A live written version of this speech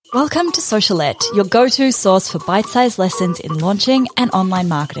Welcome to Socialette, your go-to source for bite-sized lessons in launching and online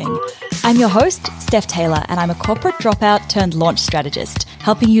marketing. I'm your host, Steph Taylor, and I'm a corporate dropout turned launch strategist,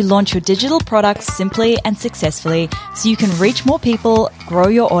 helping you launch your digital products simply and successfully so you can reach more people, grow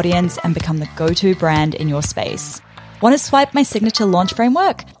your audience, and become the go-to brand in your space. Want to swipe my signature launch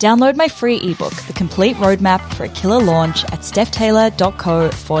framework? Download my free ebook, The Complete Roadmap for a Killer Launch at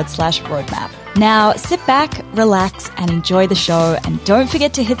stephtaylor.co/roadmap. Now, sit back, relax, and enjoy the show. And don't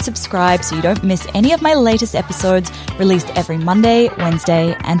forget to hit subscribe so you don't miss any of my latest episodes released every Monday,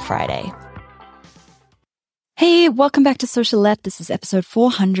 Wednesday, and Friday. Hey, welcome back to Socialette. This is episode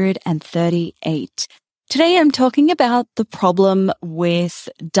 438. Today I'm talking about the problem with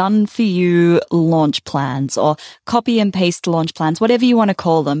done-for-you launch plans or copy and paste launch plans, whatever you want to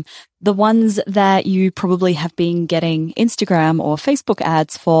call them. The ones that you probably have been getting Instagram or Facebook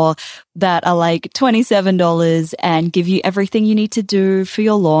ads for that are like $27 and give you everything you need to do for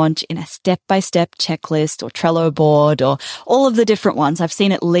your launch in a step-by-step checklist or Trello board or all of the different ones. I've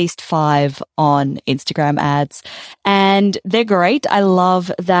seen at least 5 on Instagram ads and they're great. I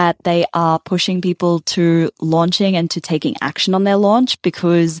love that they are pushing people to launching and to taking action on their launch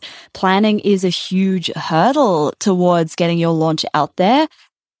because planning is a huge hurdle towards getting your launch out there.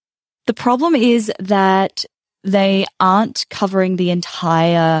 The problem is that they aren't covering the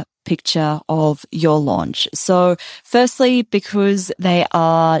entire picture of your launch. So firstly, because they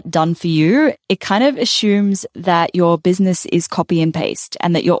are done for you, it kind of assumes that your business is copy and paste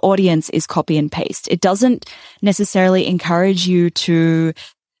and that your audience is copy and paste. It doesn't necessarily encourage you to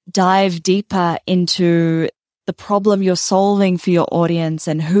dive deeper into the problem you're solving for your audience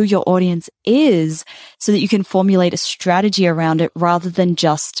and who your audience is so that you can formulate a strategy around it rather than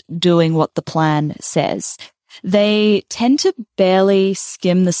just doing what the plan says. They tend to barely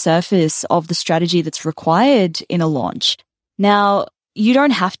skim the surface of the strategy that's required in a launch. Now, you don't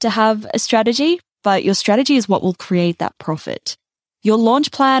have to have a strategy, but your strategy is what will create that profit. Your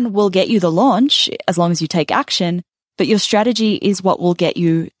launch plan will get you the launch as long as you take action, but your strategy is what will get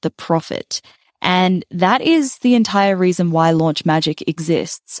you the profit. And that is the entire reason why Launch Magic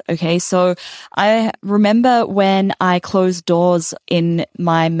exists. Okay. So I remember when I closed doors in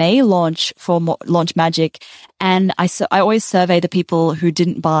my May launch for Launch Magic, and I always survey the people who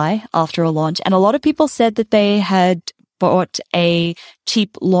didn't buy after a launch. And a lot of people said that they had bought a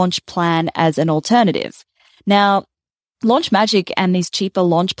cheap launch plan as an alternative. Now, Launch Magic and these cheaper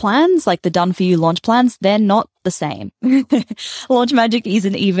launch plans, like the done-for-you launch plans, they're not the same. Launch Magic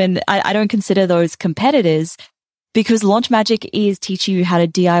isn't even, I don't consider those competitors because Launch Magic is teaching you how to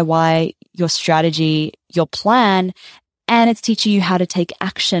DIY your strategy, your plan, and it's teaching you how to take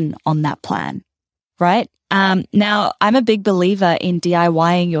action on that plan, right? Now, I'm a big believer in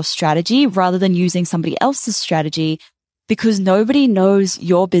DIYing your strategy rather than using somebody else's strategy because nobody knows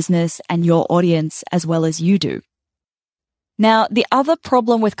your business and your audience as well as you do. Now, the other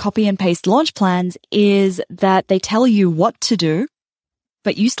problem with copy and paste launch plans is that they tell you what to do,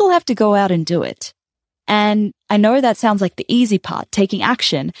 but you still have to go out and do it. And I know that sounds like the easy part, taking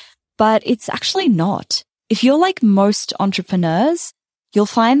action, but it's actually not. If you're like most entrepreneurs, you'll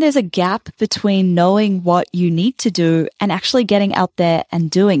find there's a gap between knowing what you need to do and actually getting out there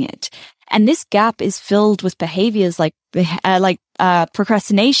and doing it. And this gap is filled with behaviors like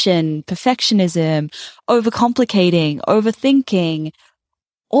procrastination, perfectionism, overcomplicating, overthinking,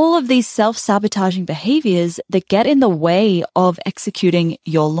 all of these self-sabotaging behaviors that get in the way of executing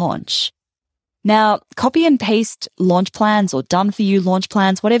your launch. Now, copy and paste launch plans or done-for-you launch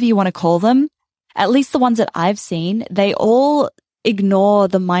plans, whatever you want to call them, at least the ones that I've seen, they all ignore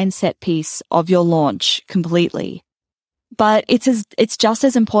the mindset piece of your launch completely. But it's just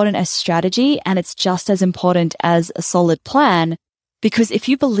as important as strategy and it's just as important as a solid plan because if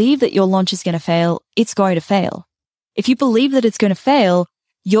you believe that your launch is going to fail, it's going to fail. If you believe that it's going to fail,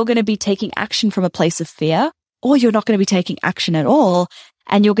 you're going to be taking action from a place of fear or you're not going to be taking action at all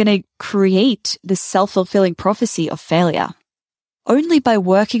and you're going to create this self-fulfilling prophecy of failure. Only by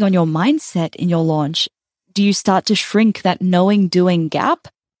working on your mindset in your launch do you start to shrink that knowing-doing gap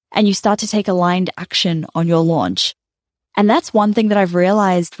and you start to take aligned action on your launch. And that's one thing that I've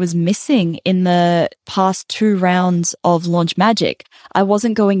realized was missing in the past 2 rounds of Launch Magic. I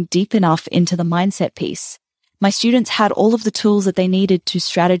wasn't going deep enough into the mindset piece. My students had all of the tools that they needed to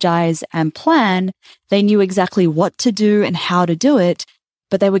strategize and plan. They knew exactly what to do and how to do it,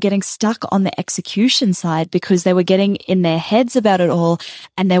 but they were getting stuck on the execution side because they were getting in their heads about it all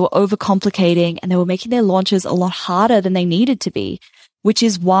and they were overcomplicating and they were making their launches a lot harder than they needed to be, which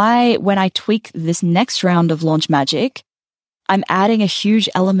is why when I tweak this next round of Launch Magic, I'm adding a huge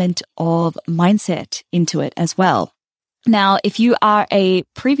element of mindset into it as well. Now, if you are a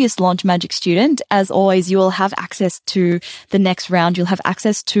previous Launch Magic student, as always, you will have access to the next round. You'll have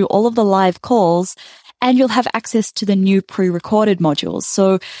access to all of the live calls, and you'll have access to the new pre-recorded modules.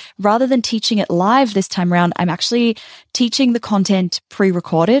 So rather than teaching it live this time around, I'm actually teaching the content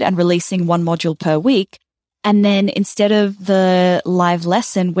pre-recorded and releasing one module per week. And then instead of the live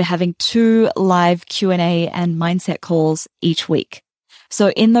lesson, we're having 2 live Q&A and mindset calls each week.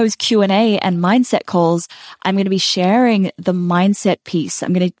 So in those Q&A and mindset calls, I'm going to be sharing the mindset piece.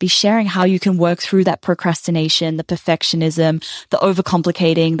 I'm going to be sharing how you can work through that procrastination, the perfectionism, the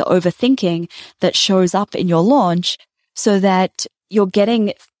overcomplicating, the overthinking that shows up in your launch so that you're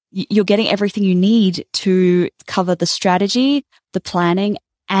getting everything you need to cover the strategy, the planning,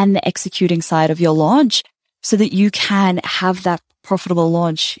 and the executing side of your launch so that you can have that profitable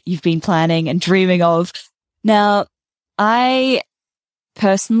launch you've been planning and dreaming of. Now, I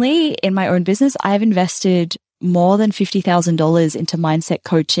personally, in my own business, I've invested more than $50,000 into mindset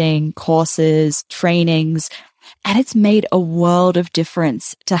coaching, courses, trainings, and it's made a world of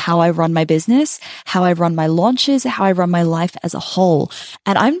difference to how I run my business, how I run my launches, how I run my life as a whole.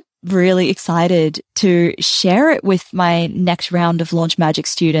 And I'm really excited to share it with my next round of Launch Magic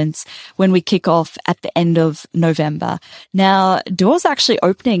students when we kick off at the end of November. Now, doors are actually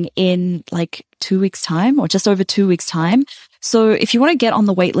opening in like 2 weeks' time or just over 2 weeks' time. So if you want to get on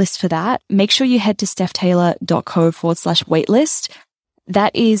the wait list for that, make sure you head to stephtaylor.co/waitlist.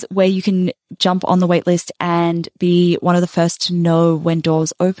 That is where you can jump on the waitlist and be one of the first to know when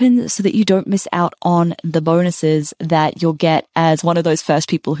doors open so that you don't miss out on the bonuses that you'll get as one of those first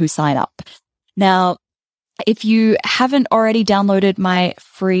people who sign up. Now, if you haven't already downloaded my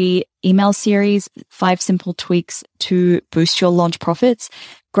free email series, 5 Simple Tweaks to Boost Your Launch Profits,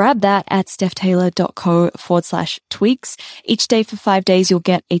 grab that at stephtaylor.co/tweaks. Each day for 5 days, you'll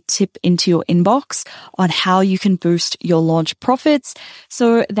get a tip into your inbox on how you can boost your launch profits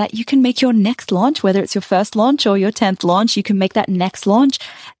so that you can make your next launch, whether it's your first launch or your 10th launch, you can make that next launch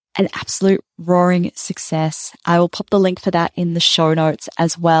an absolute roaring success. I will pop the link for that in the show notes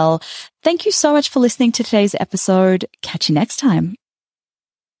as well. Thank you so much for listening to today's episode. Catch you next time.